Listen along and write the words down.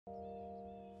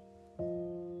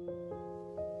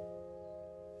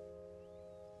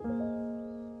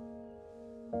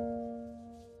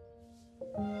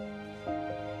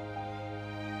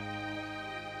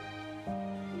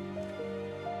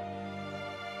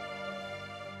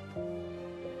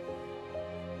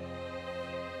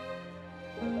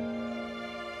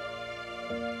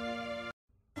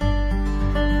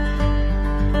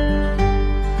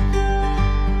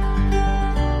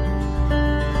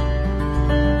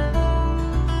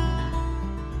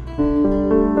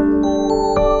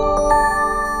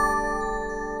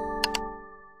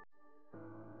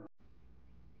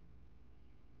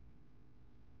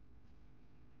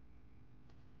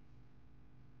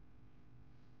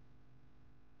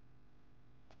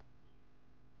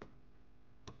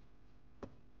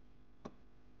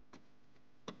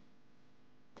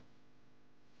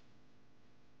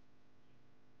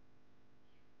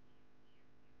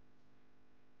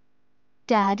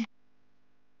Dad.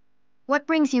 What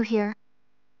brings you here?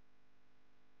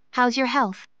 How's your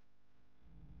health?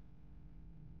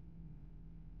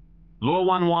 Luo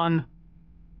Wan Wan,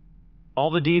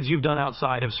 all the deeds you've done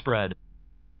outside have spread.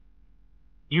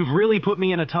 You've really put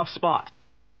me in a tough spot.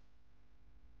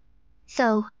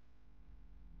 So,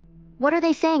 what are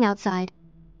they saying outside?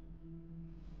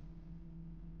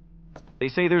 They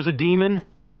say there's a demon.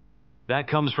 That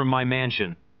comes from my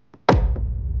mansion.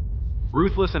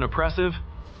 Ruthless and oppressive,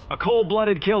 a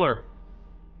cold-blooded killer.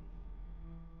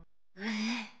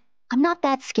 I'm not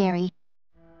that scary.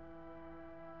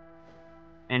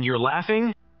 And you're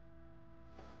laughing?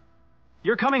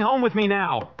 You're coming home with me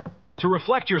now, to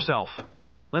reflect yourself.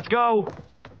 Let's go.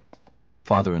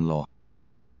 Father-in-law.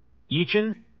 Yi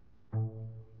Chen?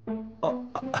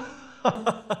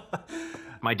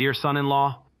 My dear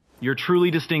son-in-law, you're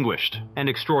truly distinguished and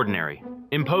extraordinary.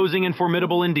 Imposing and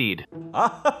formidable indeed.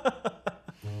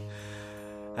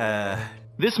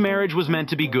 This marriage was meant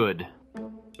to be good.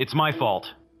 It's my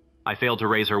fault. I failed to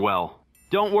raise her well.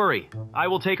 Don't worry, I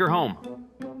will take her home.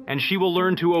 And she will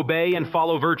learn to obey and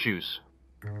follow virtues.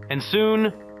 And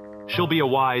soon, she'll be a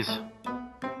wise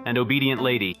and obedient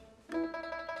lady.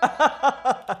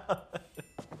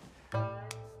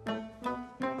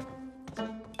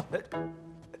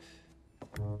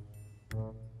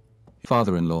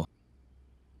 Father-in-law.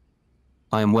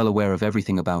 I am well aware of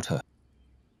everything about her.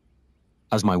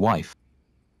 As my wife,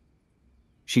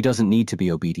 she doesn't need to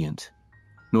be obedient,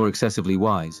 nor excessively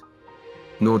wise,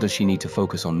 nor does she need to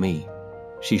focus on me.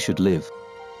 She should live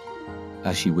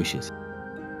as she wishes.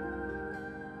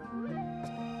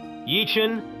 Yi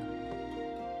Chen,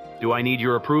 do I need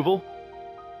your approval?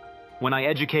 When I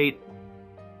educate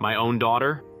my own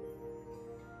daughter?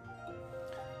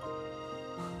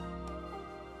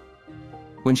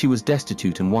 When she was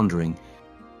destitute and wandering,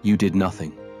 you did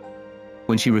nothing.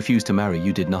 When she refused to marry,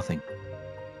 you did nothing.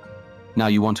 Now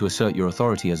you want to assert your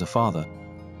authority as a father.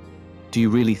 Do you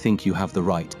really think you have the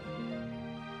right?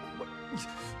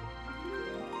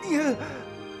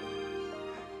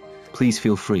 Please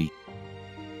feel free.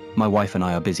 My wife and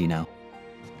I are busy now.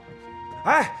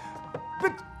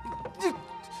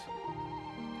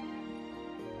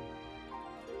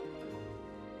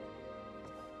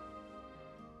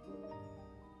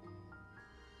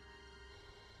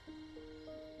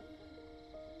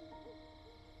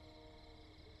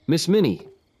 Miss Minnie.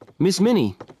 Miss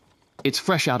Minnie. It's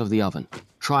fresh out of the oven.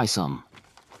 Try some.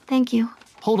 Thank you.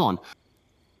 Hold on.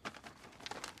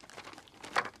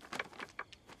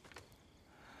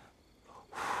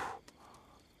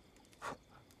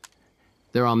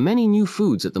 There are many new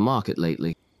foods at the market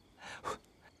lately.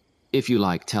 If you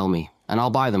like, tell me, and I'll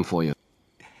buy them for you.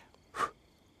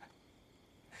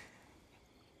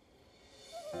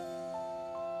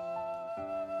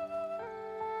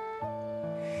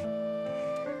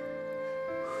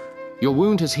 Your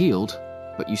wound has healed,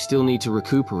 but you still need to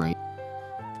recuperate.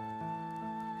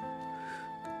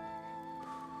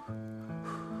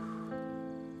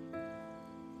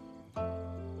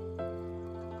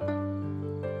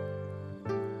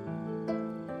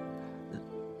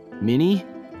 Minnie?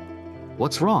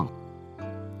 What's wrong?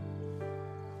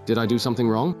 Did I do something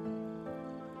wrong?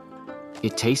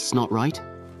 It tastes not right?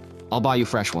 I'll buy you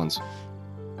fresh ones.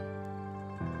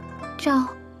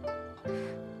 Zhao.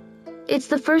 It's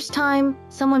the first time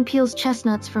someone peels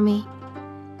chestnuts for me.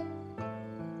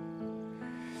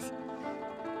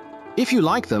 If you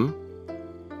like them,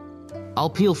 I'll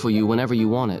peel for you whenever you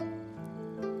want it.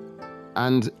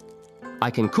 And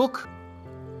I can cook,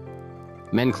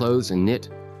 mend clothes and knit.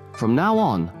 From now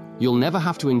on, you'll never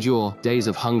have to endure days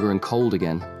of hunger and cold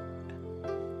again.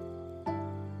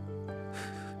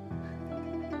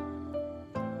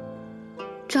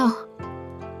 Zhao.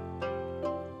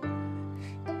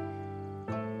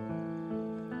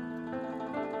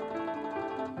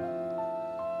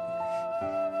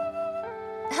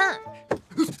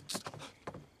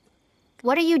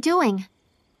 What are you doing?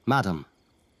 Madam,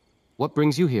 what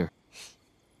brings you here?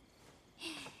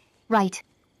 Right.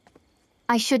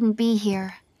 I shouldn't be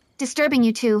here. Disturbing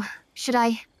you two, should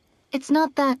I? It's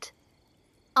not that.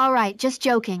 All right, just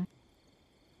joking.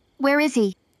 Where is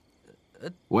he?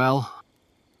 Well,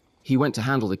 he went to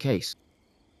handle the case.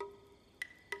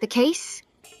 The case?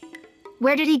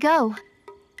 Where did he go?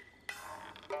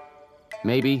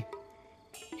 Maybe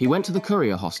he went to the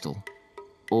courier hostel,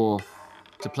 or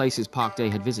to places Park Day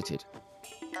had visited.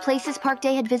 Places Park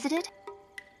Day had visited?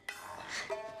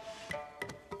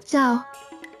 Zhao,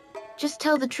 just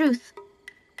tell the truth.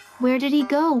 Where did he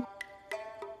go?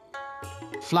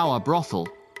 Flower brothel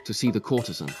to see the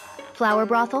courtesan. Flower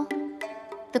brothel?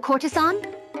 The courtesan?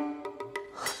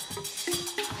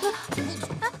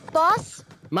 Boss?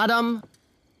 Madam?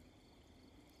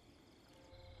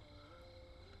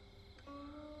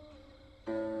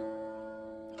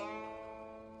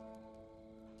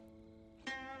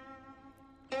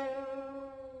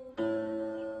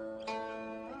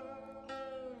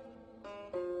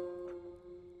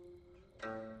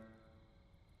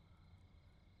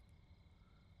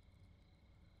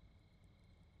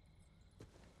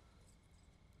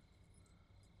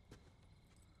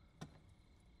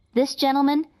 This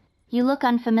gentleman? You look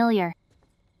unfamiliar.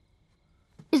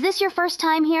 Is this your first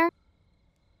time here?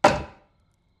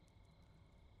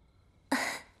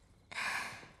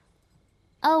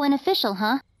 Oh, an official,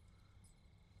 huh?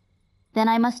 Then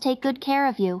I must take good care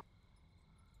of you.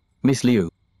 Miss Liu,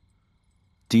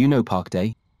 do you know Park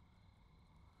Dae?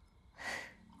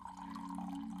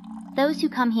 Those who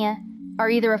come here are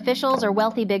either officials or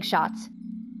wealthy big shots.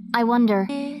 I wonder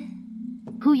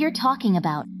who you're talking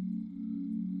about.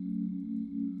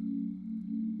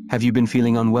 Have you been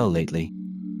feeling unwell lately?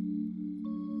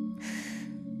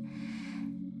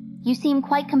 You seem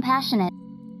quite compassionate.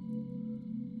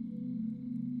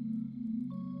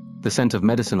 The scent of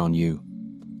medicine on you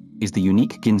is the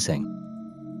unique ginseng,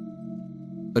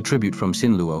 a tribute from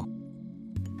Xin Luo,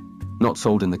 not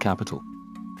sold in the capital.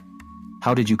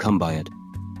 How did you come by it?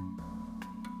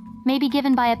 Maybe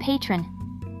given by a patron.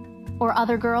 Or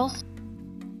other girls?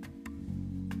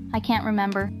 I can't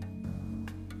remember.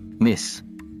 Miss,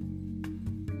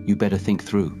 you better think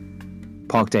through.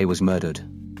 Park Dae was murdered,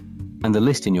 and the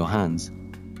list in your hands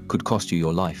could cost you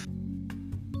your life.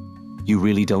 You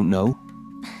really don't know?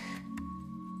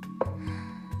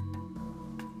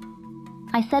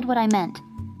 I said what I meant.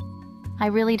 I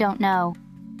really don't know.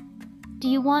 Do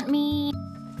you want me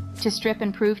to strip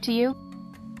and prove to you?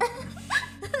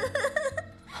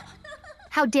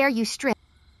 How dare you strip?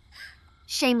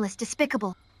 Shameless,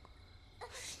 despicable.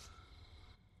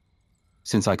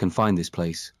 Since I can find this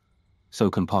place, so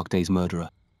can Park Dae's murderer.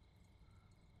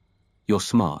 You're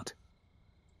smart.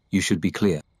 You should be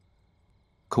clear.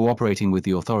 Cooperating with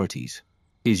the authorities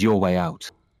is your way out.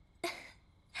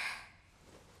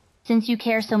 Since you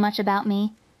care so much about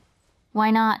me,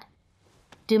 why not?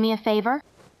 Do me a favor?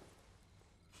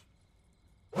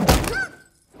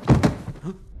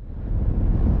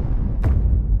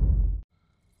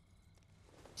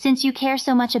 Since you care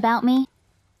so much about me,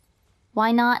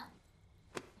 why not?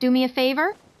 Do me a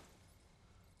favor?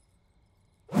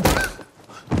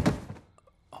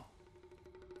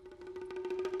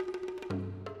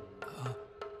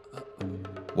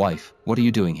 Wife, what are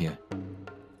you doing here?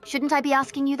 Shouldn't I be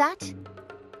asking you that?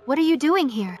 What are you doing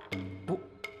here?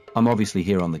 I'm obviously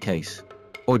here on the case.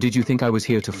 Or did you think I was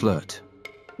here to flirt?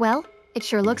 Well, it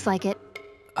sure looks like it.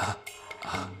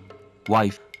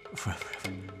 Wife,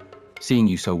 seeing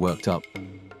you so worked up,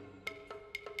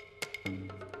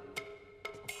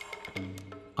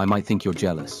 I might think you're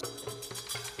jealous.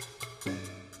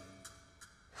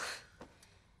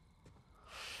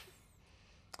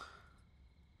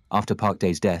 After Park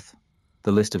Dae's death,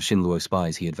 the list of Xin Luo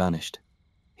spies he had vanished.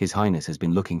 His Highness has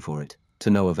been looking for it, to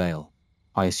no avail.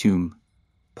 I assume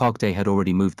Park Dae had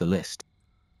already moved the list.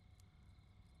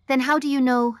 Then how do you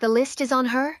know the list is on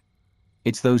her?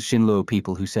 It's those Xin Luo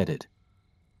people who said it.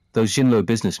 Those Xin Luo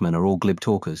businessmen are all glib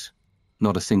talkers.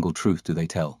 Not a single truth do they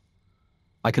tell.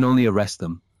 I can only arrest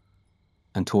them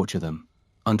and torture them.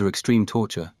 Under extreme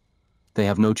torture, they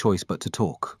have no choice but to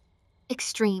talk.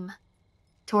 Extreme.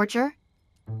 Torture?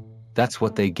 That's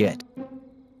what they get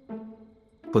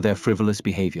for their frivolous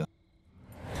behavior.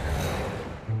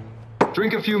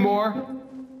 Drink a few more,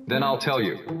 then I'll tell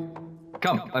you.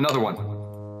 Come, another one.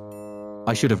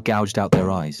 I should have gouged out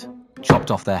their eyes,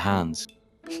 chopped off their hands.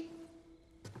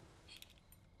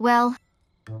 Well,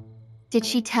 did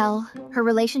she tell her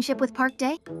relationship with Park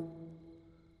Dae?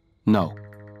 No.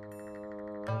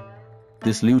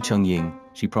 This Liu Chengying,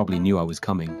 she probably knew I was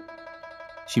coming.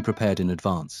 She prepared in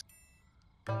advance.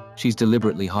 She's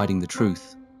deliberately hiding the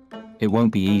truth. It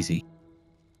won't be easy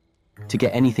to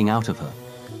get anything out of her.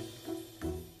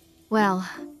 Well,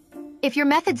 if your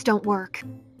methods don't work,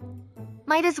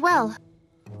 might as well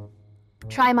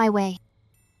try my way.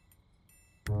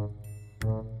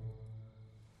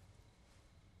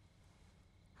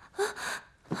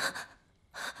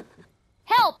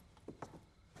 Help!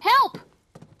 Help!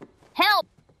 Help!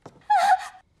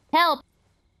 Help!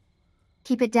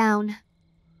 Keep it down.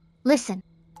 Listen.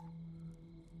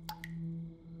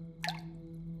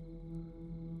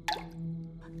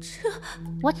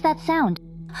 What's that sound?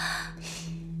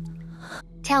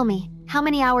 Tell me, how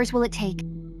many hours will it take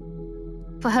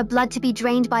for her blood to be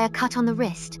drained by a cut on the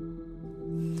wrist?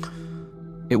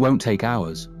 It won't take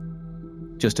hours.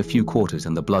 Just a few quarters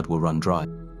and the blood will run dry.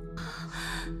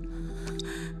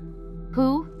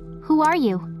 Who? Who are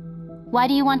you? Why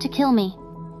do you want to kill me?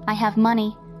 I have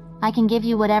money. I can give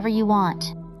you whatever you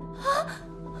want.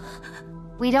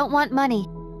 We don't want money.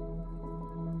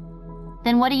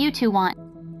 Then what do you two want?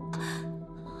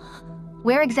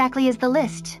 Where exactly is the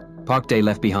list? Park Day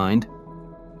left behind?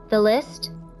 The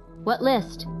list? What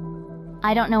list?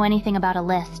 I don't know anything about a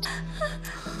list.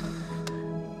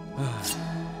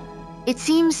 It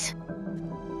seems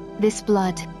this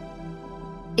blood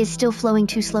is still flowing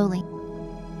too slowly.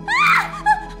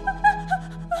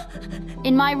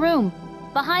 In my room,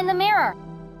 behind the mirror.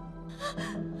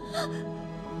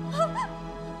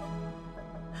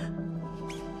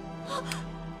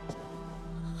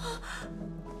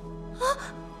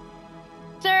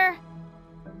 Sir,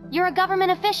 you're a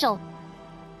government official.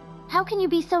 How can you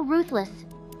be so ruthless,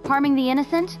 harming the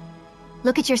innocent?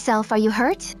 Look at yourself. Are you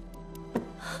hurt?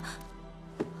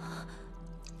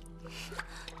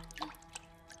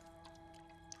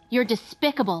 You're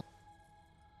despicable.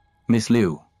 Miss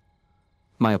Liu,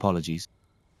 my apologies.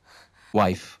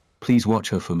 Wife, please watch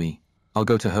her for me. I'll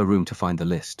go to her room to find the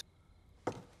list.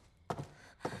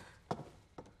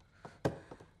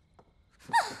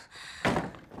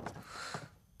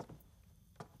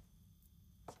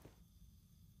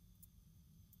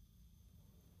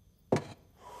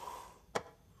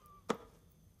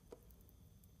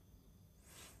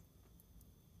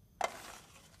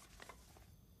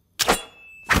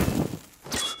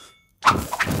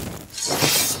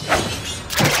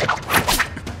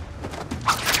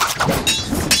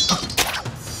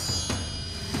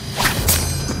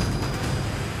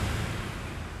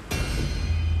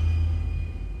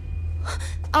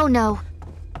 Oh no.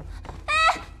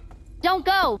 Don't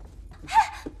go!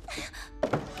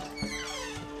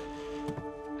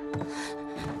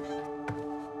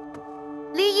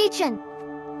 Li Yi Chen!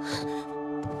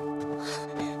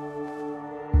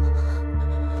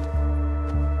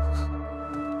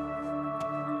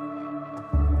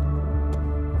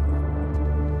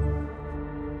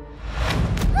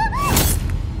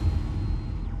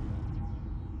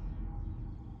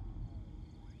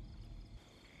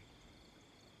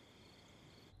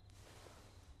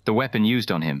 The weapon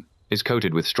used on him is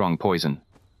coated with strong poison.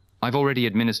 I've already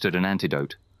administered an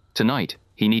antidote. Tonight,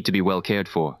 he need to be well cared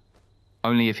for.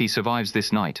 Only if he survives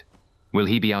this night, will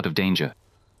he be out of danger.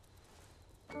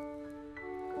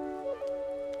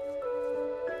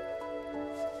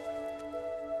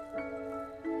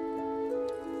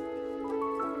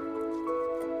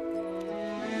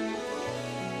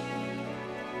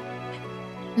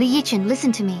 Li Yi Chen,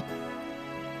 listen to me.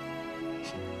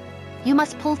 You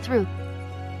must pull through.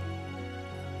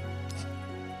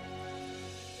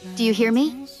 Do you hear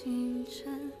me?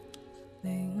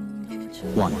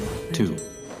 1, 2.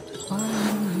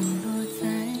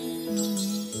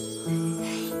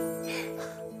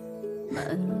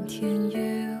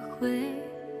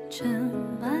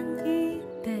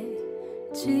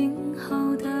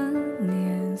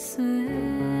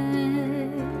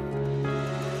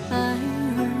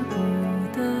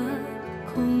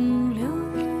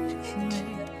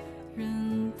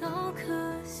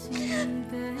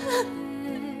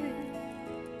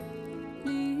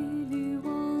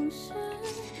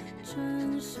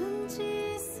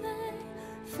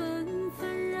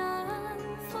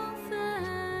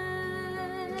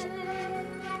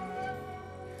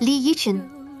 Li Yi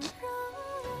Chen,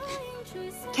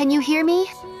 can you hear me?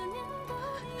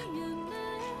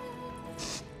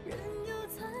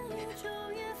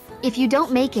 If you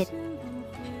don't make it,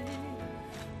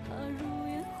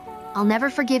 I'll never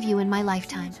forgive you in my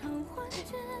lifetime.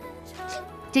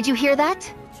 Did you hear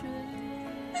that?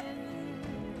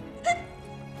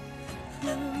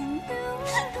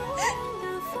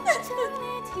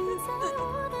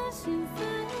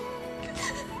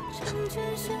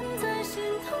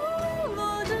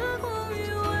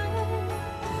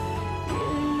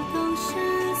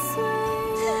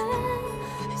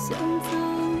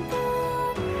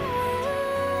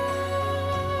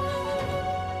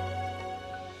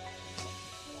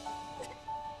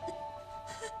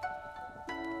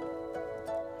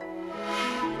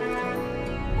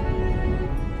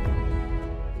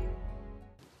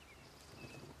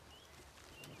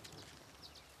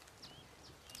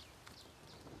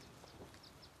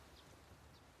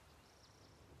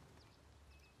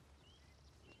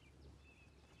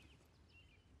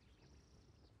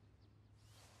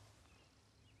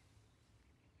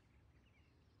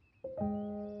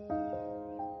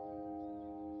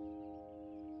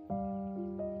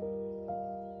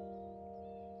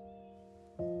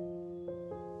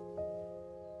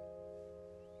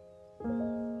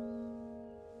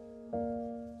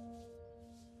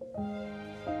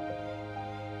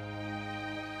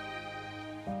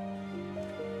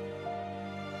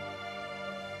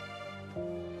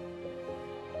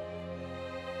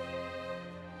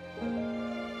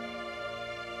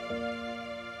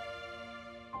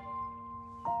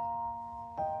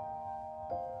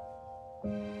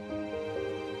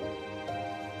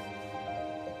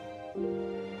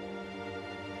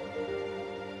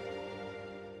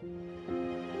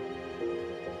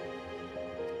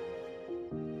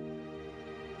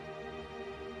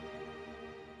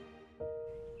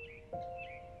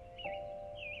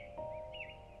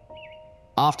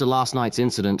 After last night's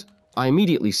incident, I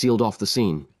immediately sealed off the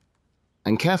scene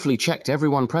and carefully checked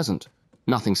everyone present.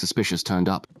 Nothing suspicious turned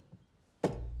up.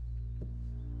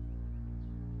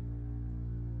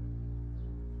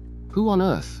 Who on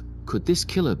earth could this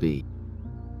killer be?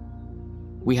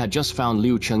 We had just found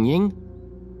Liu Chengying,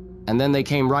 and then they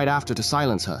came right after to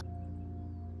silence her.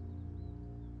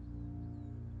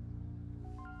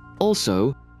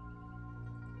 Also,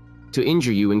 to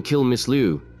injure you and kill Miss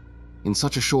Liu in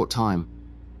such a short time.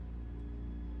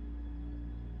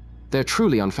 They're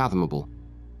truly unfathomable.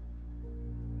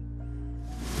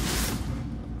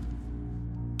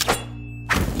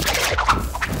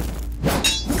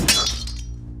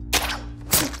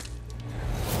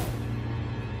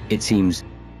 It seems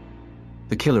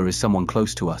the killer is someone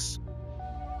close to us.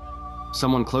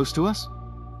 Someone close to us?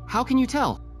 How can you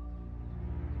tell?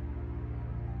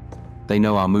 They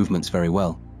know our movements very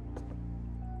well,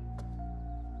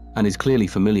 and is clearly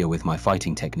familiar with my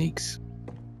fighting techniques.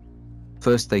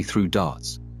 First, they threw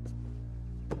darts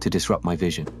to disrupt my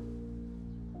vision.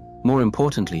 More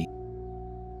importantly,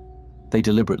 they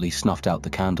deliberately snuffed out the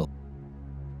candle.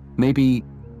 Maybe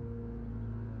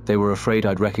they were afraid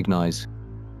I'd recognize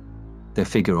their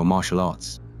figure or martial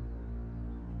arts.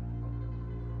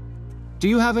 Do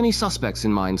you have any suspects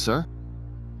in mind, sir?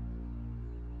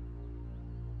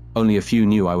 Only a few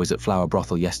knew I was at Flower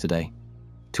Brothel yesterday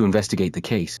to investigate the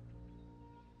case.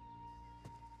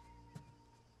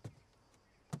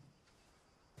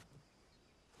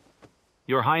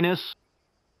 Your Highness?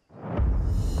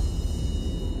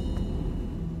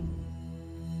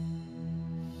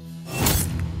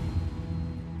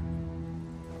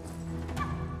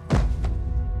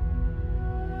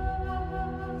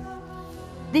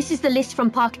 This is the list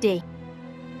from Park Day.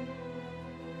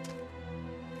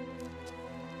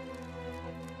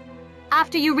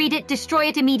 After you read it, destroy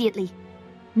it immediately.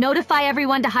 Notify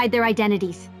everyone to hide their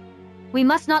identities. We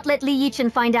must not let Li Yi Chen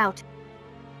find out.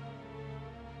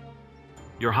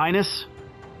 Your Highness?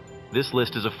 This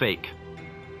list is a fake.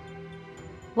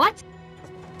 What?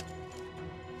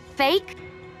 Fake?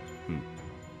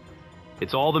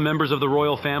 It's all the members of the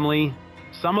royal family.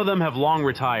 Some of them have long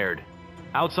retired.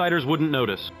 Outsiders wouldn't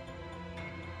notice.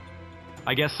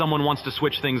 I guess someone wants to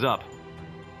switch things up,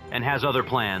 and has other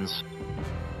plans.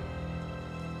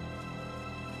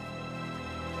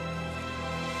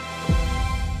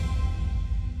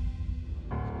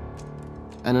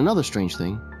 And another strange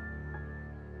thing.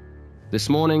 This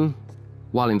morning,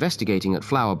 while investigating at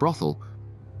Flower Brothel,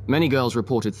 many girls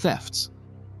reported thefts,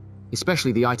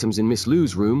 especially the items in Miss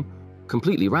Liu's room,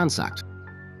 completely ransacked.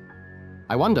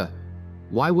 I wonder,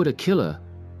 why would a killer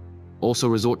also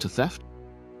resort to theft?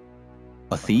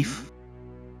 A thief?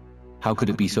 How could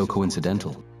it be so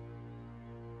coincidental?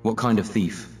 What kind of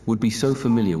thief would be so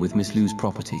familiar with Miss Liu's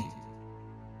property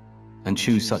and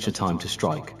choose such a time to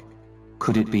strike?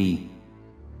 Could it be...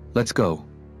 Let's go.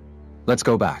 Let's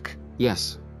go back.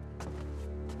 Yes.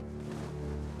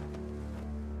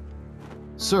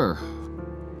 Sir,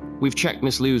 we've checked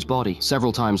Miss Liu's body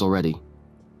several times already.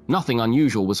 Nothing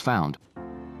unusual was found.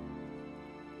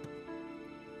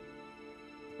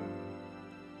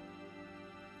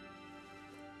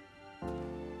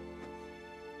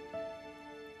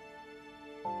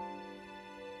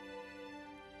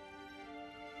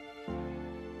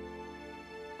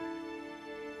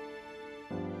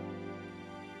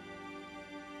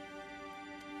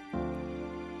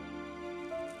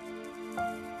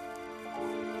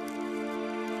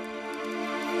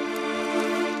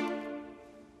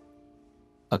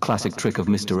 A classic trick of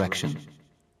misdirection.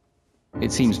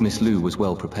 It seems Miss Liu was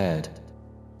well prepared.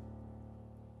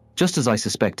 Just as I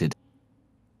suspected,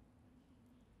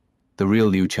 the real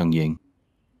Liu Chengying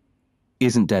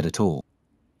isn't dead at all.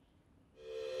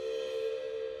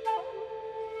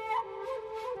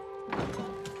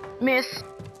 Miss,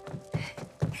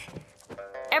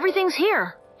 everything's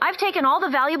here. I've taken all the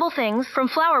valuable things from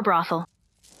Flower Brothel.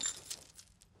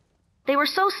 They were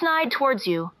so snide towards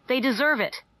you. They deserve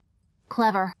it.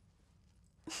 Clever.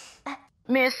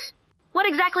 Miss, what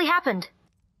exactly happened?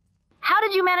 How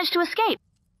did you manage to escape?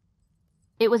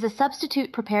 It was a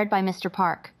substitute prepared by Mr.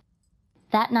 Park.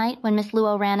 That night, when Miss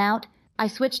Luo ran out, I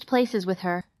switched places with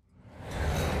her.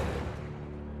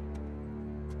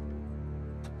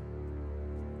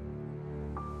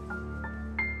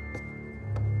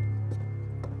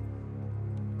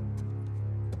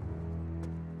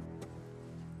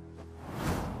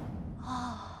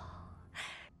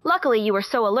 Luckily, you were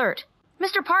so alert.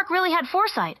 Mr. Park really had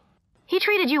foresight. He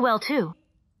treated you well, too.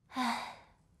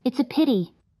 It's a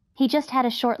pity. He just had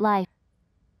a short life.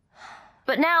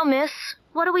 But now, miss,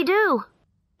 what do we do?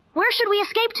 Where should we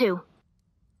escape to?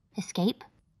 Escape?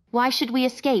 Why should we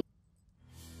escape?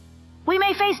 We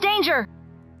may face danger!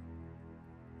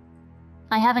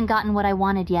 I haven't gotten what I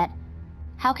wanted yet.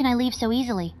 How can I leave so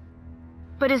easily?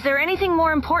 But is there anything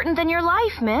more important than your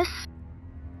life, miss?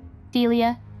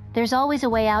 Celia, there's always a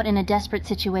way out in a desperate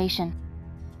situation.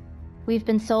 We've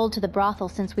been sold to the brothel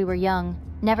since we were young,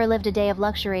 never lived a day of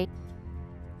luxury.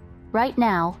 Right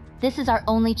now, this is our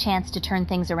only chance to turn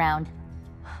things around.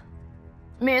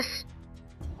 Miss,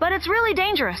 but it's really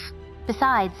dangerous.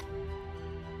 Besides,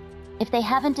 if they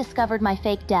haven't discovered my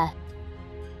fake death,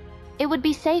 it would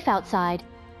be safe outside.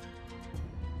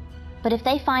 But if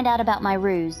they find out about my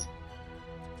ruse,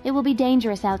 it will be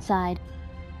dangerous outside.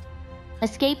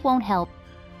 Escape won't help.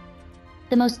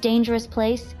 The most dangerous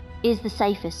place is the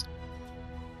safest.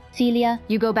 Celia,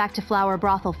 you go back to Flower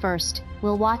Brothel first.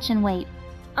 We'll watch and wait.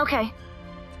 Okay.